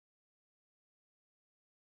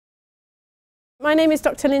My name is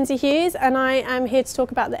Dr. Lindsay Hughes and I am here to talk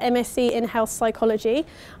about the MSc in Health Psychology.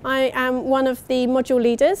 I am one of the module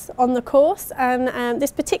leaders on the course, and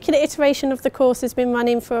this particular iteration of the course has been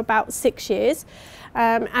running for about 6 years.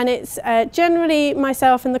 And it's generally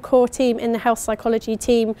myself and the core team in the Health Psychology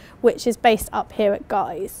team, which is based up here at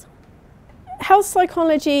Guy's. Health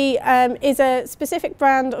Psychology is a specific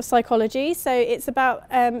brand of psychology, so it's about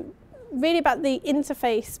really about the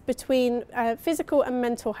interface between physical and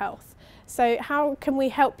mental health. So how can we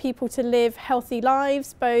help people to live healthy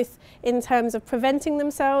lives, both in terms of preventing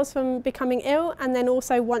themselves from becoming ill, and then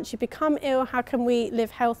also once you become ill, how can we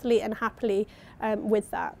live healthily and happily with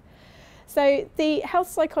that? So the Health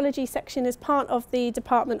Psychology section is part of the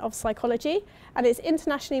Department of Psychology, and it's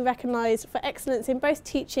internationally recognised for excellence in both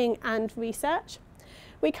teaching and research.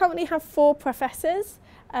 We currently have 4 professors,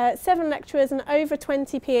 7 lecturers and over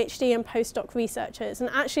 20 PhD and postdoc researchers, and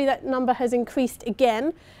actually that number has increased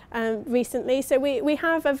again recently. So we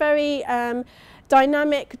have a very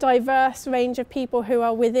dynamic, diverse range of people who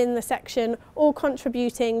are within the section, all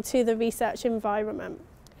contributing to the research environment.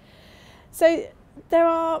 So there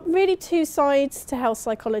are really 2 sides to health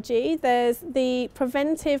psychology. There's the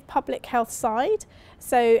preventive public health side,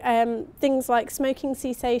 so things like smoking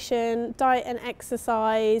cessation, diet and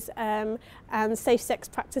exercise, and safe sex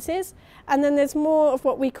practices. And then there's more of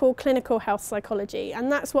what we call clinical health psychology,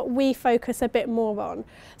 and that's what we focus a bit more on.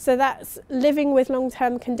 So that's living with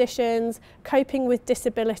long-term conditions, coping with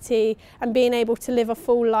disability, and being able to live a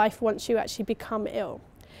full life once you actually become ill.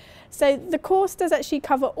 So the course does actually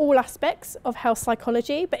cover all aspects of health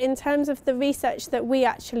psychology, but in terms of the research that we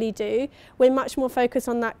actually do, we're much more focused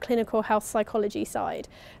on that clinical health psychology side.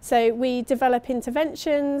 So we develop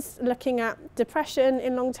interventions looking at depression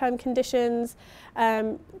in long-term conditions,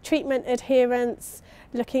 treatment adherence,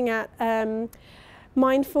 looking at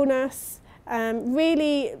mindfulness,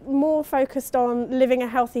 really more focused on living a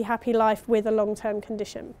healthy, happy life with a long-term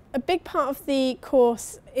condition. A big part of the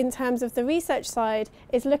course in terms of the research side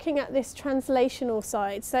is looking at this translational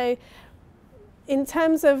side. So in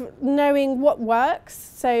terms of knowing what works,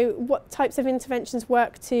 so what types of interventions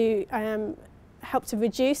work to help to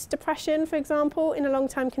reduce depression, for example, in a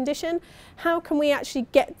long-term condition, how can we actually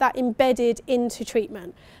get that embedded into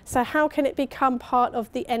treatment? So how can it become part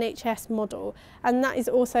of the NHS model? And that is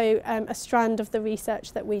also a strand of the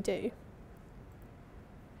research that we do.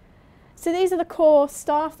 So these are the core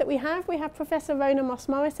staff that we have. We have Professor Rona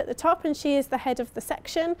Moss-Morris at the top, and she is the head of the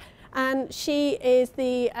section, and she is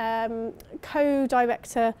the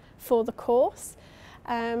co-director for the course.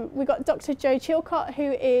 We've got Dr. Jo Chilcott,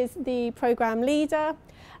 who is the programme leader,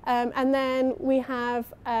 and then we have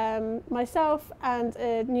myself and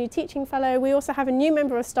a new teaching fellow. We also have a new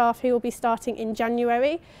member of staff who will be starting in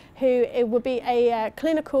January, who will be a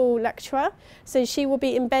clinical lecturer. So she will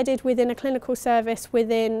be embedded within a clinical service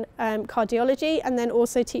within cardiology, and then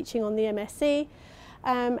also teaching on the MSc.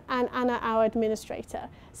 And Anna, our administrator.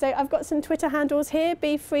 So I've got some Twitter handles here.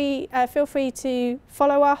 Feel free to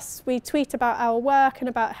follow us. We tweet about our work and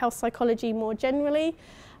about health psychology more generally.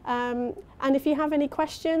 And if you have any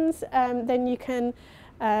questions, then you can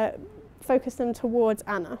focus them towards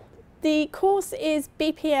Anna. The course is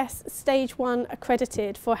BPS Stage 1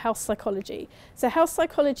 accredited for health psychology. So health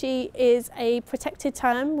psychology is a protected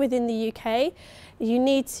term within the UK. You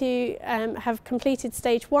need to have completed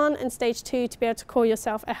Stage 1 and Stage 2 to be able to call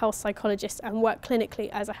yourself a health psychologist and work clinically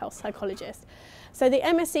as a health psychologist. So the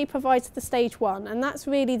MSc provides the Stage 1, and that's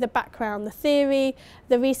really the background, the theory,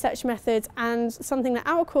 the research methods, and something that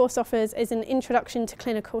our course offers is an introduction to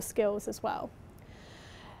clinical skills as well.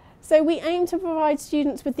 So we aim to provide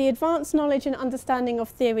students with the advanced knowledge and understanding of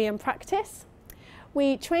theory and practice.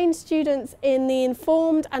 We train students in the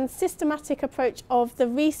informed and systematic approach of the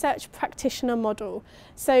research practitioner model.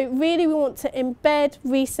 So really we want to embed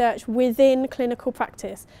research within clinical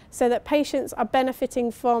practice so that patients are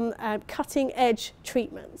benefiting from cutting edge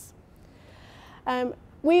treatments.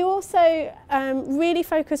 We also really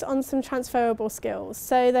focus on some transferable skills.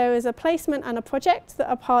 So there is a placement and a project that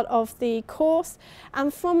are part of the course,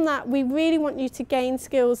 and from that we really want you to gain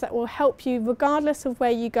skills that will help you regardless of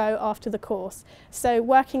where you go after the course. So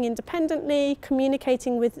working independently,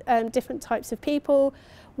 communicating with different types of people,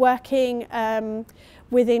 working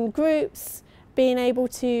within groups, being able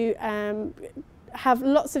to have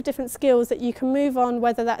lots of different skills that you can move on,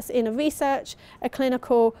 whether that's in a research, a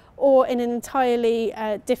clinical, or in an entirely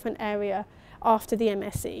different area after the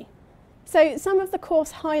MSc. So some of the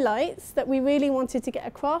course highlights that we really wanted to get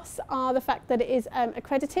across are the fact that it is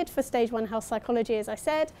accredited for Stage 1 health psychology, as I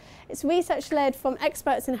said. It's research led from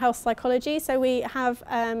experts in health psychology, so we have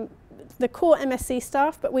the core MSc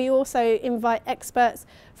staff, but we also invite experts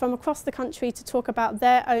from across the country to talk about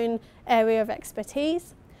their own area of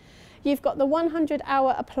expertise. You've got the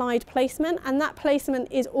 100-hour applied placement, and that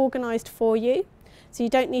placement is organised for you, so you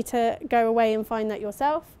don't need to go away and find that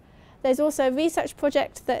yourself. There's also a research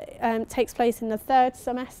project that takes place in the 3rd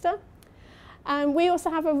semester. And we also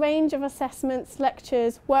have a range of assessments,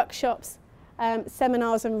 lectures, workshops,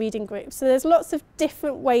 seminars and reading groups. So there's lots of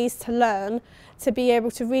different ways to learn to be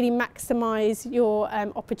able to really maximise your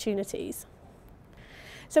opportunities.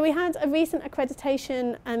 So we had a recent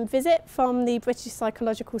accreditation visit from the British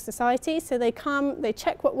Psychological Society. So they come, they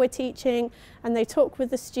check what we're teaching, and they talk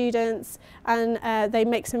with the students, and they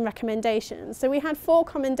make some recommendations. So we had 4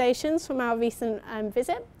 commendations from our recent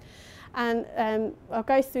visit, and I'll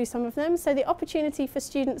go through some of them. So the opportunity for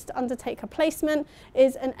students to undertake a placement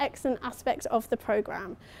is an excellent aspect of the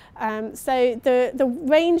programme. So the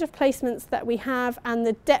range of placements that we have and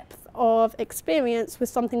the depth of experience was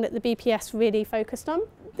something that the BPS really focused on.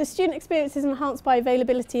 The student experience is enhanced by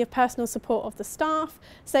availability of personal support of the staff.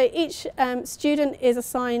 So each student is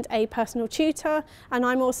assigned a personal tutor, and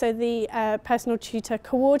I'm also the personal tutor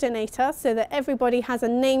coordinator, so that everybody has a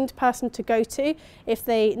named person to go to if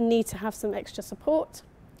they need to have some extra support.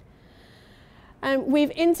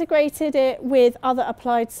 We've integrated it with other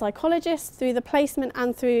applied psychologists through the placement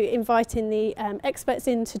and through inviting the experts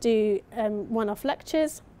in to do one-off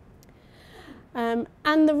lectures.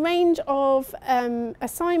 And the range of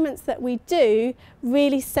assignments that we do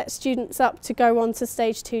really set students up to go on to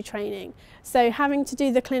stage 2 training. So having to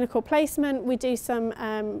do the clinical placement, we do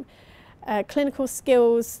some clinical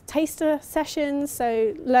skills taster sessions,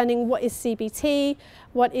 so learning what is CBT,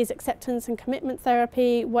 what is acceptance and commitment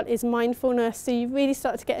therapy, what is mindfulness, so you really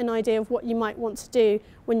start to get an idea of what you might want to do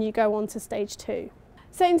when you go on to stage 2.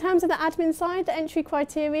 So in terms of the admin side, the entry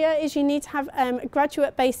criteria is you need to have a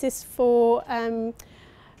graduate basis for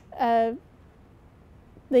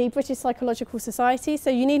the British Psychological Society, so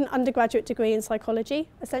you need an undergraduate degree in psychology,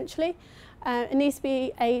 essentially. It needs to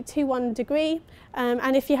be a 2-1 degree,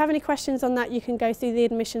 and if you have any questions on that, you can go through the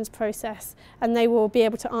admissions process and they will be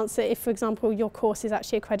able to answer if, for example, your course is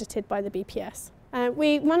actually accredited by the BPS.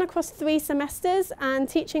 We run across 3 semesters, and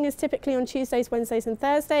teaching is typically on Tuesdays, Wednesdays and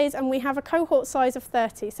Thursdays, and we have a cohort size of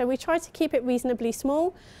 30. So we try to keep it reasonably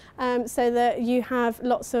small so that you have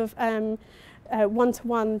lots of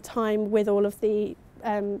one-to-one time with all of the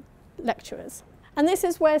lecturers. And this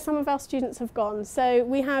is where some of our students have gone. So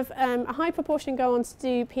we have a high proportion go on to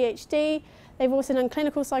do PhD. They've also done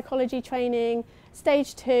clinical psychology training,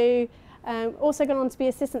 stage 2, also gone on to be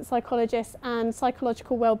assistant psychologists and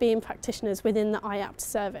psychological wellbeing practitioners within the IAPT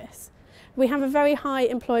service. We have a very high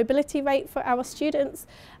employability rate for our students,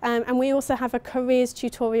 and we also have a careers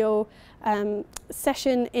tutorial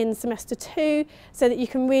session in semester 2 so that you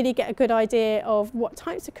can really get a good idea of what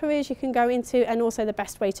types of careers you can go into and also the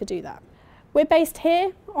best way to do that. We're based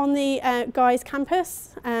here on the Guy's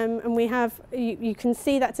campus, and we have, you can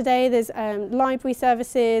see that today, there's library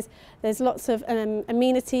services, there's lots of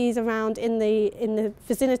amenities around in the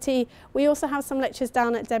vicinity. We also have some lectures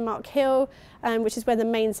down at Denmark Hill, which is where the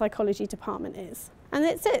main psychology department is. And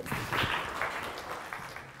that's it.